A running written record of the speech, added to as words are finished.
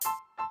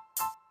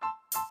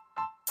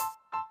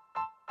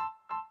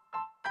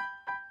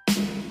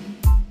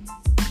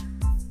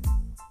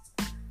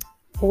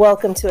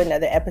Welcome to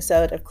another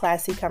episode of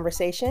Classy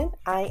Conversation.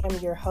 I am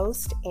your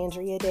host,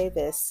 Andrea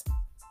Davis.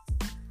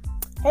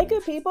 Hey,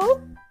 good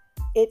people.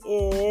 It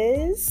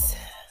is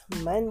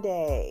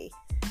Monday,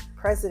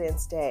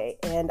 President's Day,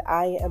 and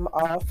I am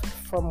off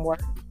from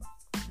work.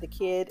 The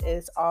kid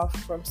is off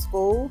from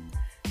school,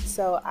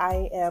 so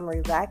I am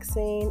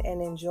relaxing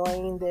and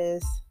enjoying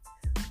this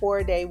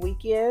 4-day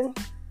weekend.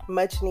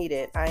 Much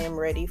needed. I am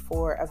ready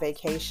for a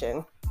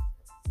vacation.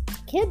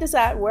 Can't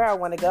decide where I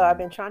want to go. I've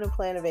been trying to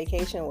plan a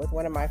vacation with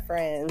one of my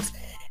friends,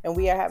 and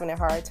we are having a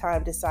hard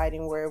time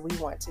deciding where we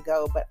want to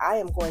go. But I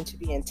am going to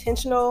be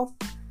intentional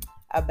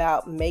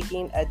about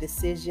making a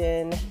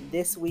decision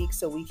this week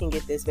so we can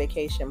get this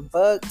vacation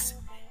booked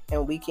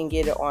and we can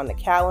get it on the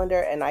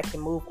calendar and I can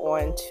move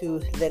on to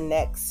the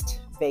next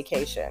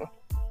vacation.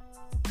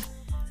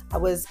 I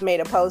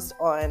made a post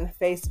on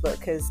Facebook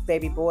because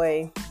baby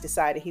boy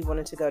decided he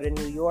wanted to go to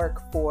New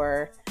York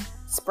for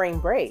spring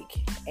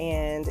break,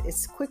 and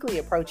it's quickly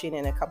approaching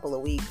in a couple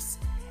of weeks,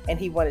 and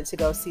he wanted to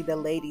go see the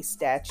lady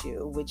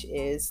statue, which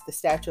is the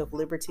Statue of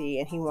Liberty,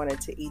 and he wanted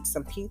to eat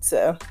some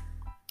pizza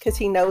because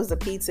he knows the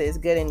pizza is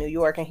good in New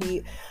York. And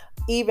he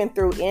even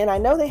threw in, I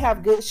know they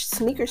have good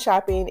sneaker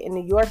shopping in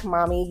New York,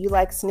 mommy, you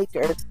like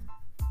sneakers.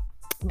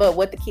 But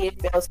what the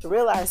kid fails to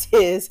realize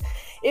is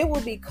it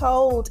will be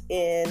cold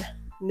in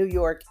New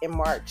York in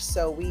March.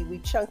 So we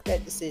chunked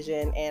that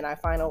decision, and I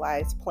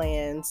finalized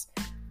plans.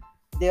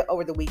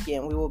 Over the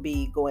weekend, we will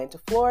be going to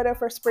Florida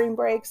for spring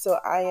break. So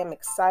I am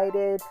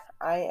excited.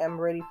 I am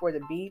ready for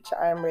the beach.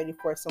 I am ready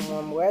for some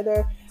warm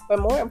weather. But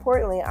more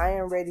importantly, I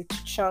am ready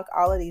to chunk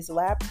all of these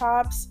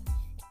laptops,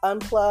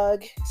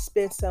 unplug,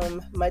 spend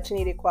some much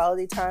needed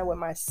quality time with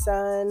my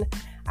son.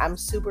 I'm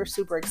super,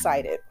 super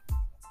excited.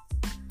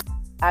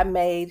 I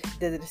made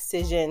the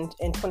decision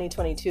in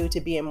 2022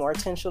 to be more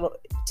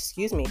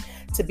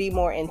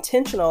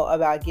intentional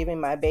about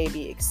giving my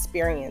baby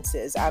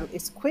experiences.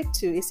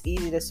 It's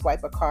easy to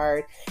swipe a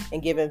card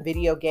and give him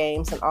video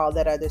games and all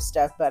that other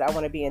stuff, but I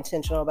want to be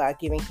intentional about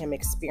giving him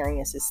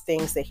experiences,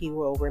 things that he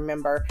will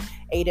remember.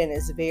 Aiden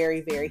is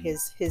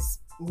his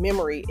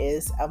memory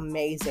is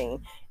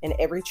amazing, and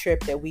every trip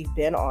that we've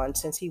been on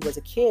since he was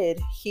a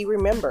kid, he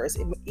remembers.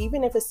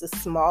 Even if it's the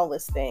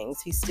smallest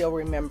things, he still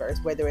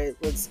remembers, whether it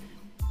was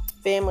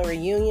family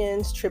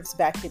reunions, trips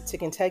back to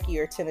Kentucky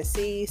or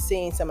Tennessee,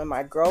 seeing some of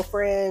my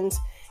girlfriends,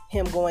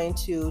 him going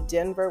to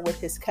Denver with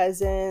his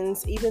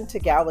cousins, even to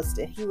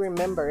Galveston. He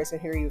remembers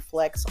and he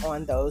reflects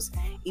on those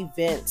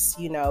events,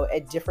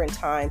 at different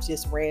times,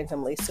 just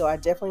randomly. So I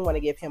definitely want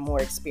to give him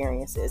more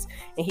experiences.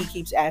 And he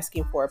keeps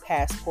asking for a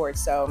passport.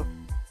 So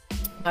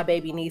my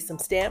baby needs some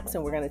stamps,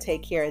 and we're going to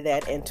take care of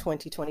that in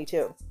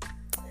 2022.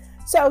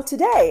 So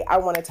today I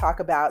want to talk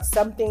about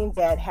something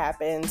that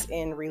happens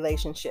in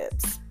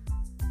relationships.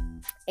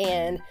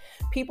 And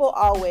people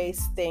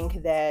always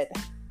think that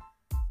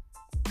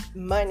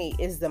money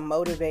is the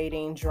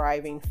motivating,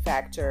 driving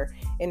factor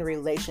in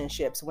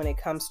relationships when it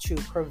comes to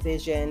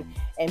provision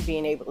and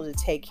being able to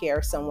take care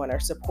of someone or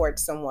support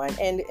someone.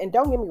 And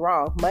don't get me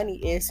wrong, money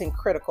is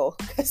critical.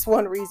 That's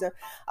one reason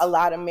a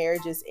lot of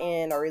marriages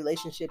end or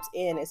relationships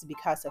end is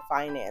because of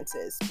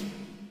finances.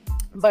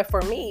 But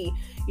for me,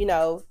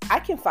 I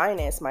can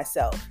finance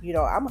myself.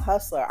 I'm a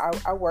hustler.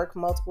 I work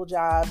multiple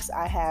jobs.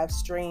 I have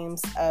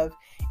streams of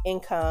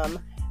income.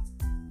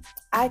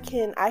 I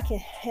can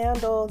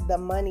handle the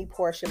money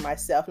portion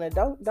myself. Now,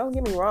 don't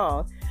get me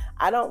wrong.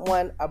 I don't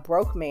want a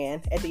broke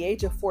man. At the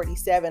age of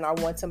 47, I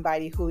want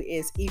somebody who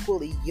is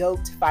equally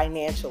yoked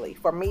financially.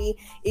 For me,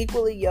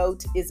 equally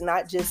yoked is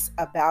not just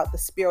about the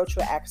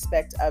spiritual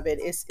aspect of it.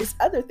 It's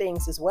other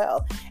things as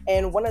well.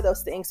 And one of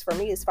those things for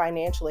me is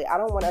financially. I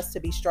don't want us to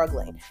be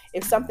struggling.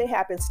 If something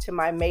happens to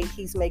my mate,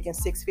 he's making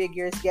six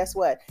figures, guess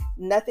what?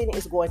 Nothing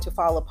is going to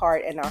fall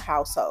apart in our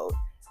household.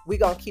 We're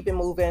going to keep it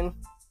moving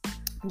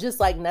just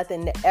like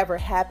nothing ever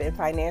happened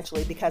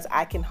financially because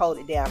I can hold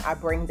it down. I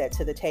bring that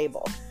to the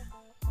table.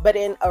 But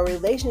in a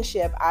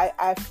relationship,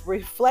 I've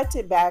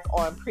reflected back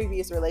on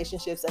previous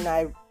relationships, and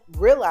I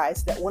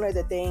realized that one of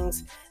the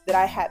things that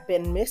I had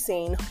been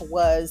missing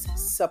was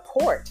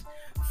support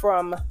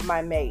from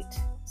my mate.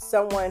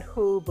 Someone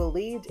who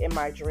believed in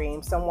my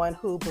dream, someone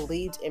who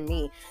believed in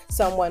me,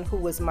 someone who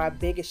was my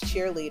biggest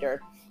cheerleader.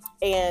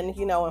 And,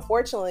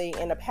 unfortunately,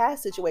 in a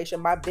past situation,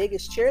 my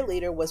biggest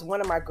cheerleader was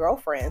one of my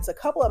girlfriends, a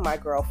couple of my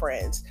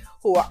girlfriends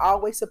who are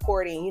always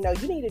supporting,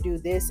 you need to do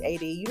this,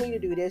 AD, you need to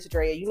do this,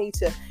 Drea,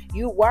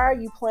 why are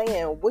you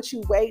playing? What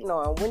you waiting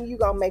on? When are you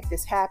going to make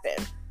this happen?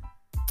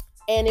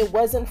 And it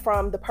wasn't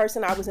from the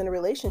person I was in a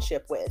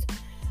relationship with.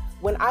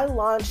 When I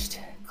launched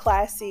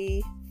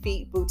Classy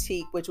Feet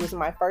Boutique, which was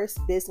my first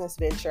business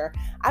venture,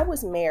 I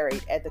was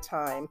married at the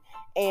time.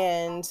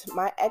 And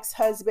my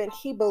ex-husband,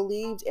 he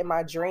believed in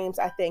my dreams,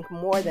 I think,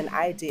 more than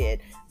I did.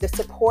 The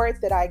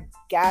support that I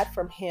got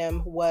from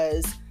him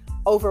was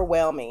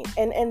overwhelming.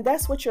 And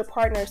that's what your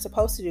partner is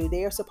supposed to do.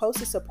 They are supposed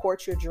to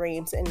support your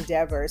dreams and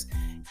endeavors.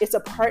 It's a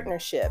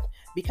partnership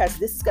because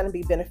this is going to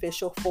be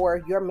beneficial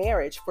for your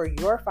marriage, for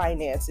your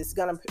finances. It's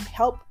going to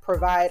help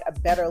provide a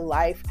better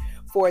life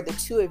for the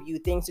two of you,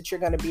 things that you're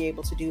going to be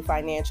able to do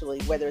financially,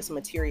 whether it's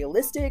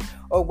materialistic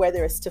or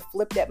whether it's to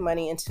flip that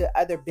money into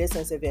other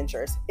business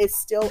adventures. It's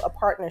still a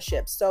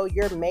partnership. So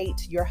your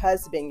mate, your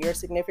husband, your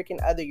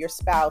significant other, your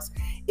spouse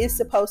is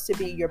supposed to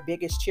be your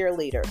biggest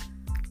cheerleader.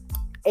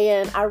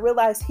 And I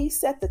realized he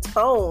set the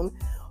tone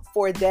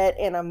for that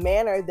in a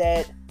manner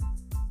that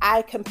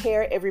I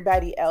compare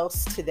everybody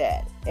else to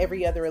that,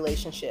 every other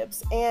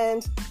relationships.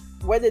 And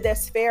whether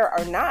that's fair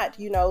or not,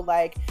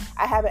 like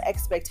I have an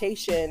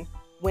expectation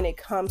when it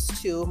comes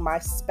to my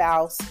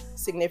spouse,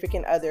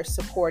 significant other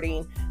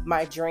supporting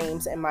my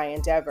dreams and my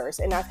endeavors.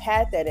 And I've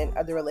had that in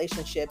other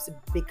relationships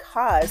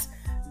because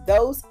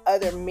those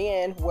other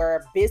men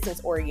were business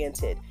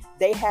oriented.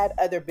 They had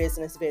other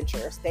business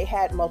ventures. They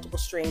had multiple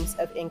streams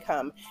of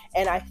income.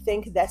 And I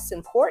think that's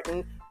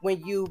important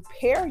when you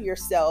pair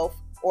yourself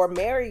or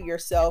marry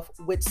yourself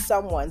with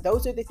someone.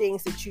 Those are the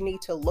things that you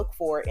need to look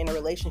for in a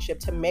relationship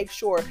to make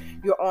sure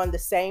you're on the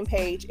same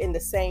page, in the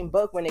same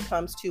book when it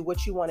comes to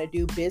what you want to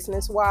do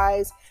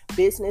business-wise,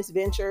 business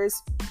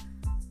ventures.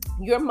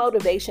 Your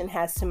motivation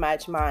has to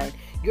match mine.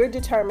 Your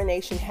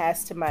determination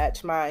has to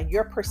match mine.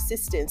 Your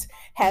persistence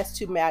has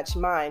to match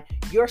mine.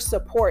 Your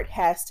support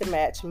has to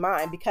match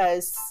mine,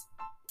 because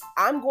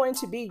I'm going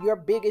to be your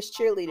biggest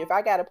cheerleader. If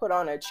I got to put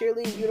on a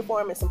cheerleading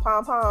uniform and some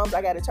pom-poms,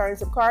 I got to turn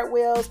some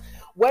cartwheels,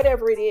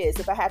 whatever it is,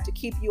 if I have to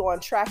keep you on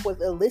track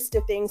with a list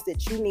of things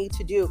that you need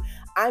to do,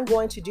 I'm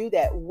going to do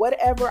that.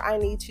 Whatever I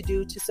need to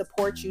do to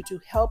support you, to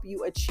help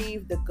you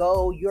achieve the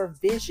goal, your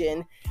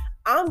vision,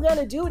 I'm going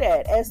to do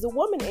that as the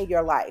woman in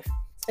your life.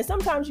 And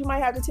sometimes you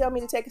might have to tell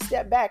me to take a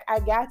step back. I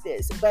got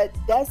this. But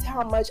that's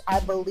how much I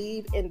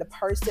believe in the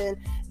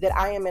person that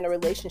I am in a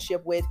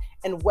relationship with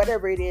and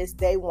whatever it is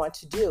they want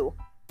to do.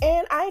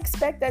 And I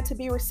expect that to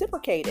be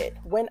reciprocated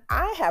when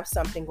I have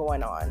something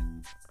going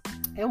on.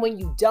 And when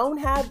you don't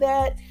have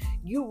that,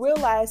 you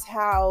realize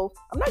how,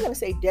 I'm not going to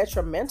say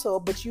detrimental,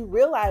 but you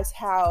realize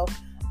how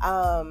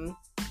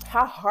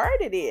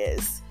hard it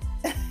is.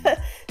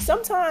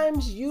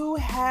 Sometimes you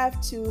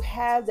have to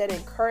have that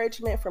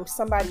encouragement from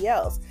somebody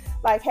else.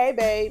 Like, hey,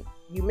 babe,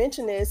 you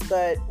mentioned this,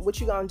 but what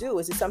you gonna do?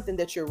 Is it something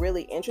that you're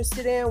really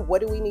interested in?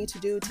 What do we need to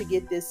do to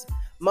get this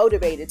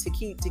motivated, to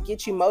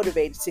get you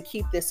motivated, to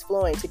keep this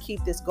flowing, to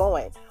keep this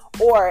going?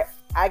 Or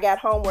I got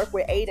homework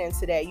with Aiden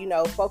today,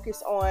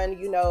 focus on,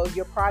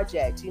 your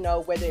project,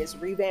 whether it's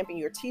revamping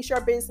your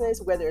t-shirt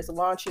business, whether it's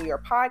launching your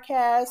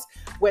podcast,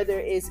 whether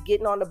it's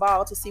getting on the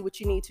ball to see what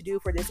you need to do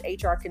for this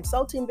HR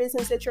consulting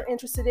business that you're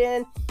interested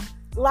in.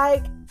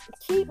 Like,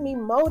 keep me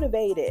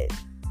motivated.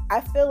 I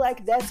feel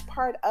like that's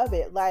part of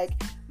it. Like,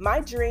 my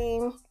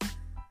dream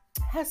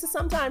has to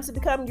sometimes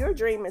become your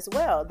dream as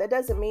well. That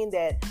doesn't mean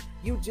that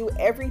you do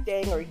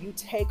everything or you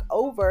take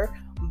over,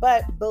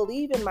 but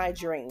believe in my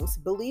dreams,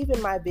 believe in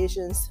my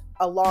visions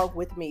along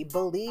with me,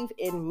 believe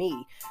in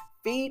me,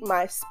 feed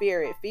my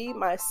spirit, feed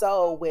my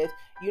soul with,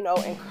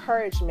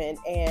 encouragement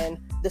and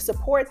the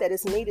support that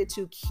is needed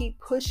to keep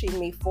pushing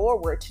me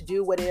forward to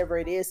do whatever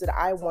it is that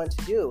I want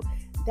to do.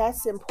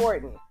 That's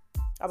important.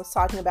 I was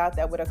talking about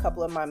that with a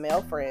couple of my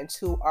male friends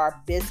who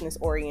are business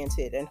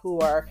oriented and who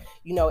are,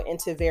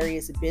 into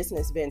various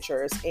business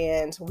ventures.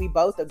 And we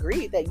both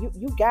agreed that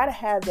you got to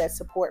have that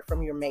support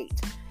from your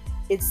mate.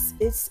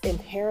 It's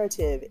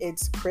imperative.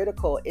 It's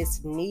critical.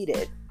 It's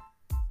needed.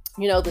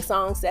 The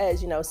song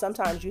says,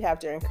 sometimes you have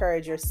to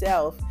encourage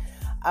yourself.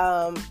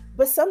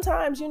 But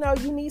sometimes,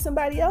 you need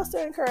somebody else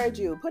to encourage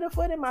you. Put a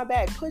foot in my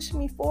back, push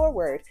me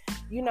forward,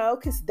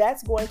 because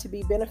that's going to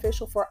be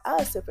beneficial for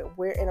us if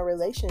we're in a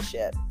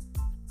relationship.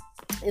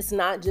 It's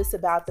not just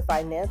about the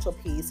financial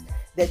piece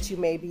that you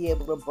may be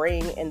able to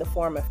bring in the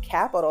form of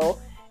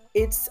capital.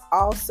 It's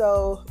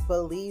also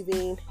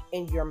believing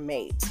in your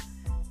mate,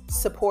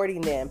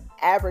 supporting them,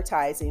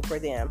 advertising for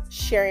them,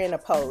 sharing a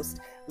post,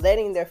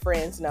 letting their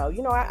friends know,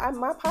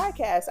 my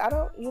podcast,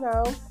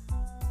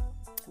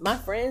 my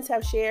friends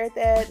have shared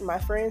that. My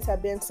friends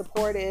have been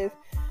supportive.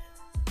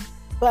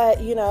 But,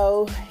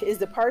 is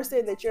the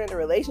person that you're in a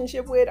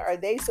relationship with, are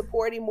they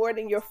supporting more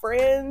than your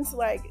friends?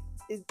 Like,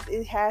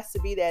 it has to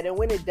be that. And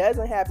when it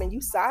doesn't happen,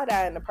 you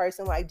side-eyeing the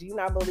person like, do you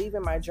not believe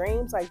in my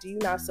dreams? Like, do you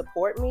not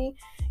support me?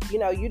 You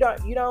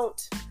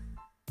don't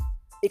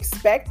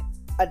expect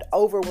an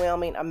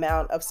overwhelming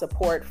amount of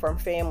support from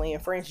family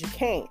and friends. You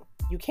can't.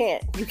 You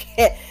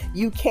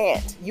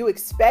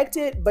expect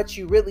it, but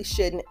you really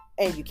shouldn't,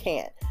 and you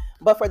can't.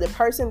 But for the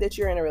person that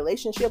you're in a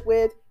relationship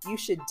with, you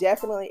should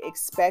definitely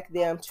expect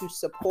them to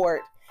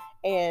support.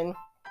 And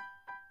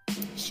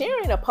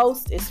sharing a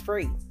post is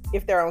free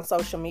if they're on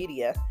social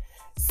media.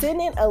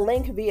 Sending a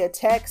link via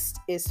text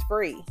is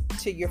free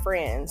to your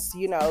friends,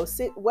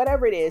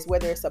 whatever it is,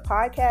 whether it's a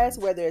podcast,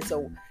 whether it's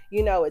a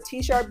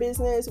t-shirt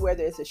business,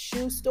 whether it's a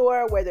shoe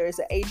store, whether it's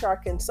an HR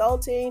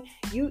consulting.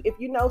 If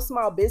you know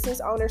small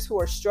business owners who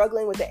are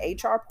struggling with the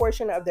HR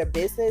portion of their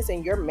business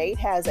and your mate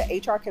has an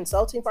HR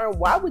consulting firm,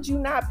 why would you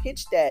not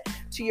pitch that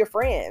to your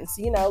friends?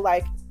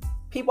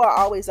 people are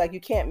always like, you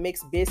can't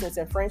mix business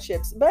and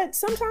friendships, but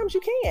sometimes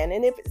you can.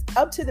 And if it's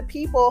up to the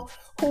people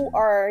who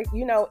are,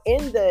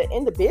 in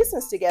the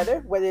business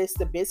together, whether it's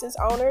the business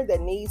owner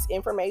that needs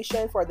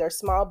information for their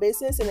small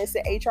business, and it's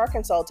the HR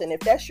consultant, if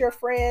that's your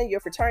friend, your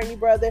fraternity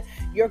brother,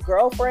 your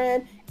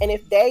girlfriend, and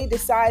if they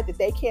decide that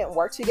they can't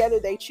work together,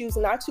 they choose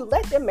not to,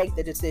 let them make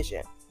the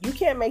decision. You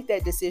can't make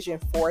that decision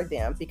for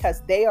them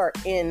because they are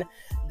in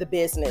the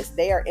business.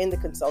 They are in the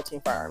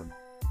consulting firm.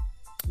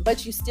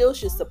 But you still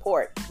should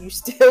support. You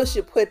still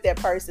should put that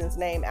person's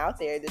name out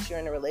there that you're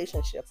in a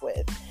relationship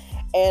with.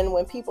 And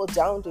when people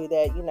don't do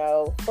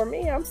that, for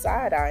me, I'm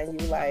side-eyeing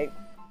you like,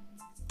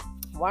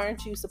 why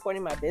aren't you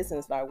supporting my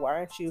business? Like, why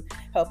aren't you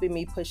helping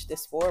me push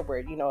this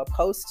forward?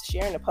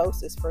 Sharing a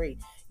post is free.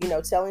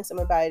 Telling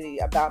somebody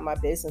about my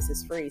business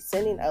is free.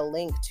 Sending a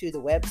link to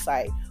the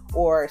website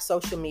or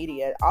social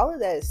media, all of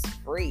that is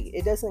free.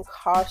 It doesn't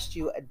cost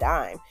you a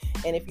dime.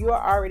 And if you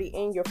are already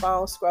in your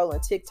phone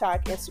scrolling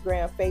TikTok,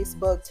 Instagram,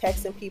 Facebook,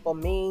 texting people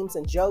memes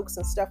and jokes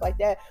and stuff like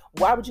that,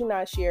 why would you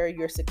not share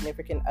your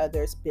significant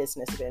other's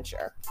business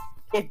venture?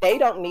 If they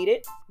don't need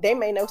it, they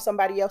may know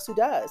somebody else who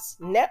does.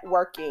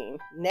 Networking,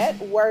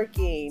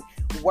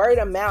 word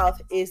of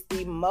mouth is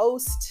the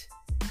most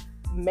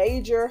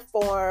major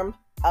form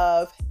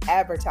of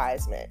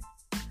advertisement.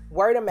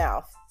 Word of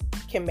mouth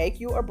can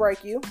make you or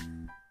break you,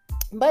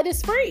 but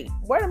it's free.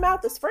 Word of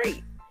mouth is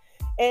free.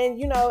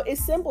 And,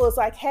 it's simple. It's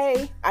like,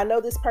 hey, I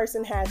know this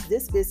person has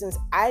this business.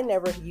 I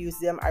never use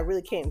them. I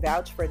really can't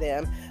vouch for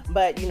them,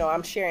 but,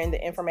 I'm sharing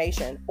the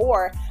information.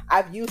 Or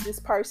I've used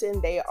this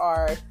person. They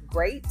are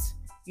great.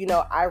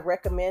 I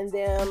recommend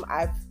them.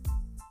 I've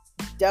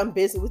done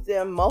business with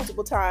them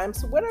multiple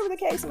times, whatever the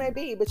case may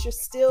be, but you're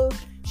still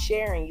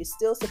sharing, you're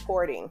still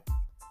supporting.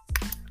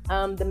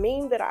 The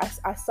meme that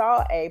I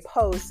saw a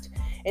post,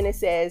 and it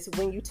says,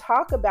 when you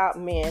talk about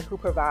men who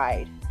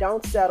provide,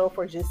 don't settle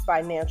for just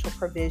financial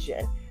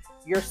provision.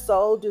 Your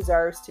soul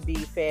deserves to be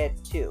fed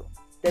too.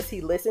 Does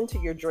he listen to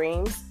your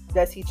dreams?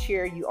 Does he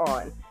cheer you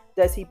on?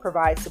 Does he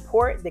provide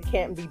support that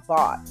can't be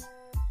bought?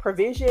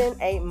 Provision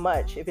ain't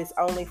much if it's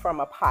only from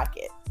a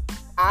pocket.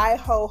 I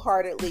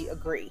wholeheartedly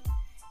agree.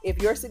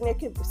 If your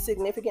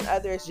significant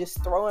other is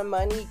just throwing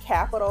money,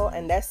 capital,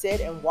 and that's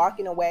it, and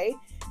walking away,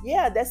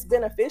 yeah, that's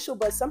beneficial,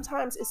 but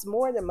sometimes it's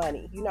more than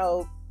money.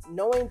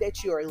 Knowing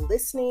that you're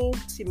listening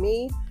to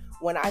me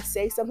when I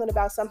say something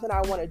about something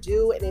I want to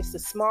do, and it's the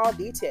small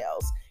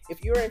details.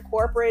 If you're in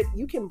corporate,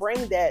 you can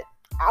bring that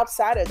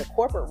outside of the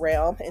corporate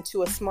realm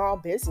into a small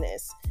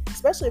business,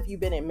 especially if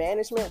you've been in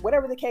management,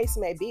 whatever the case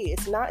may be.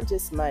 It's not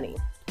just money.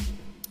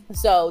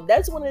 So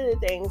that's one of the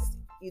things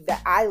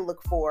that I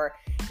look for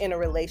in a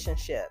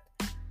relationship.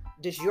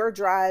 Does your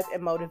drive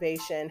and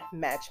motivation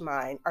match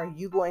mine? Are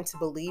you going to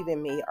believe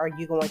in me? Are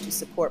you going to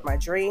support my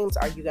dreams?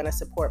 Are you going to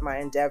support my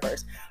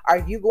endeavors? Are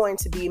you going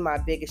to be my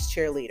biggest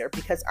cheerleader?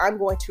 Because I'm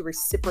going to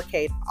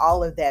reciprocate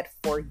all of that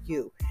for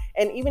you.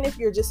 And even if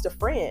you're just a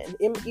friend,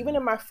 even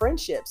in my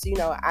friendships,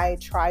 I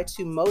try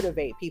to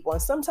motivate people.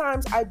 And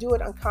sometimes I do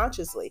it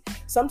unconsciously.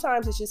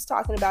 Sometimes it's just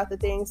talking about the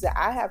things that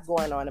I have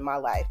going on in my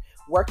life.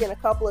 Working a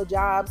couple of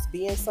jobs,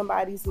 being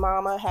somebody's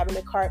mama, having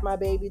to cart my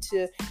baby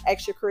to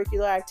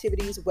extracurricular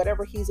activities,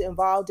 whatever he's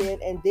involved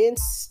in, and then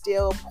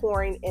still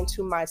pouring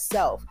into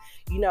myself.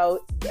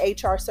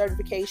 HR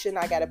certification,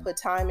 I got to put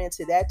time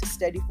into that to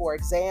study for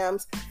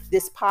exams.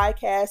 This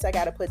podcast, I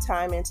got to put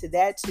time into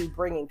that to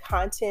bringing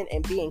content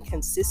and being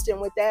consistent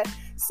with that.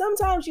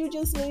 Sometimes you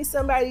just need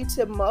somebody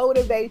to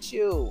motivate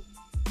you,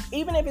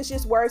 even if it's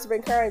just words of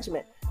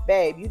encouragement.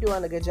 Babe, you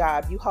doing a good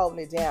job. You holding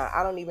it down.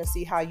 I don't even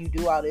see how you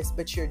do all this,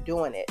 but you're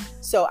doing it.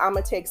 So I'm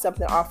going to take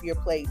something off your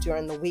plate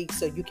during the week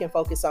so you can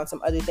focus on some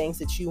other things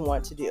that you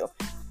want to do.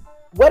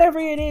 Whatever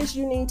it is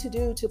you need to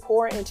do to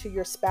pour into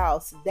your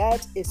spouse,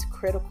 that is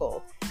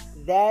critical.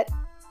 That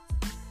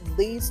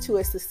leads to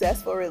a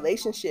successful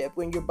relationship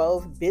when you're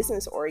both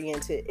business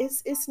oriented.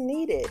 It's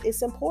needed.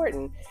 It's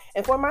important.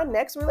 And for my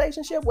next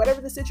relationship, whatever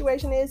the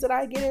situation is that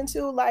I get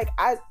into, like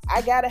I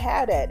got to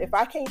have that. If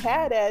I can't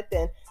have that,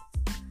 then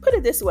put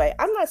it this way,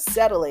 I'm not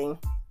settling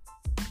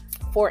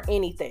for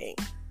anything.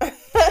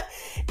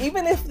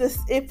 Even if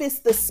it's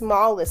the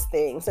smallest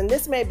things, and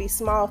this may be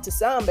small to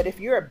some, but if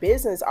you're a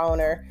business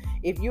owner,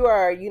 if you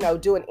are,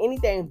 doing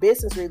anything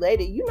business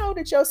related,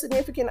 that your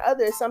significant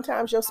other is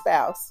sometimes your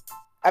spouse.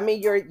 I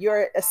mean,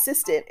 your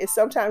assistant is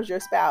sometimes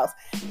your spouse.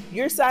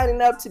 You're signing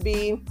up to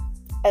be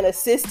an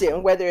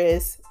assistant, whether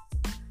it's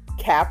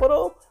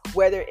capital,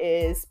 whether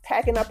it's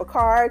packing up a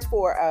card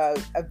for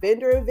a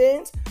vendor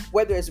event,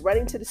 whether it's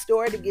running to the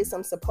store to get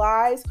some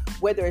supplies,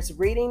 whether it's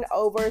reading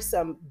over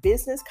some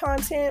business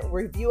content,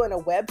 reviewing a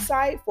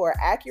website for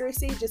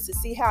accuracy just to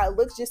see how it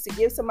looks, just to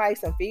give somebody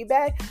some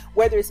feedback,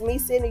 whether it's me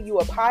sending you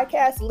a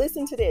podcast,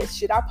 listen to this.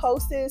 Should I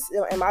post this?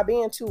 Am I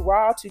being too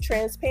raw, too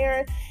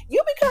transparent?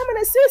 You become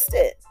an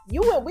assistant.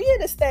 We in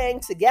this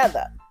thing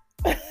together.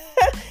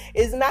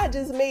 It's not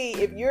just me.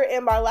 If you're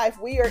in my life,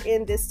 we are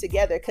in this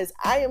together, because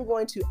I am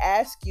going to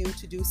ask you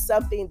to do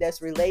something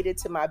that's related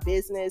to my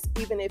business,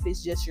 even if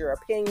it's just your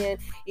opinion,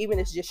 even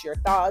if it's just your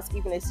thoughts,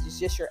 even if it's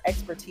just your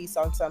expertise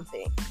on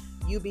something.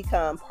 you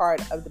become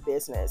part of the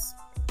business.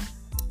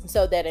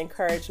 So that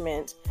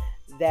encouragement,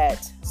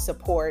 that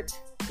support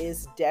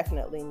is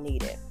definitely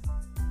needed.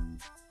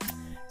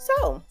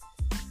 So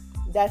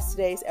that's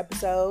today's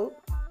episode,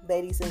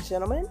 ladies and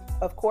gentlemen.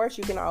 Of course,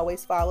 you can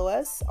always follow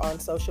us on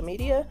social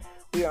media.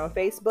 We are on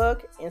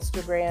Facebook,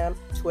 Instagram,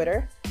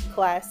 Twitter,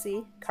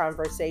 Classy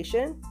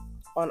Conversation.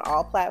 On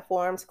all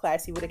platforms,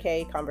 Classy with a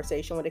K,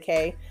 Conversation with a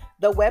K.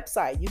 The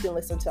website, you can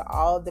listen to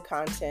all of the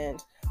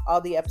content,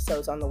 all the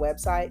episodes on the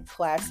website,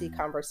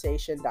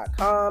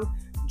 classyconversation.com.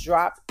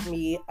 Drop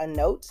me a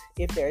note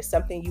if there's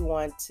something you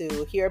want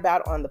to hear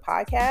about on the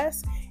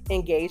podcast.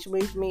 Engage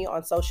with me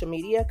on social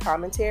media,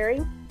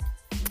 commentary.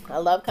 I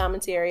love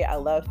commentary. I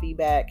love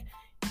feedback.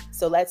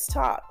 So let's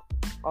talk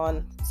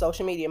on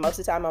social media. Most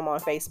of the time I'm on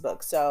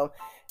Facebook. So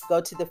go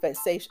to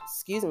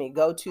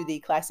the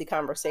Classy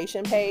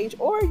Conversation page,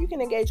 or you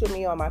can engage with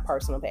me on my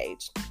personal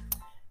page.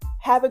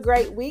 Have a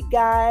great week,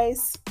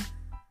 guys.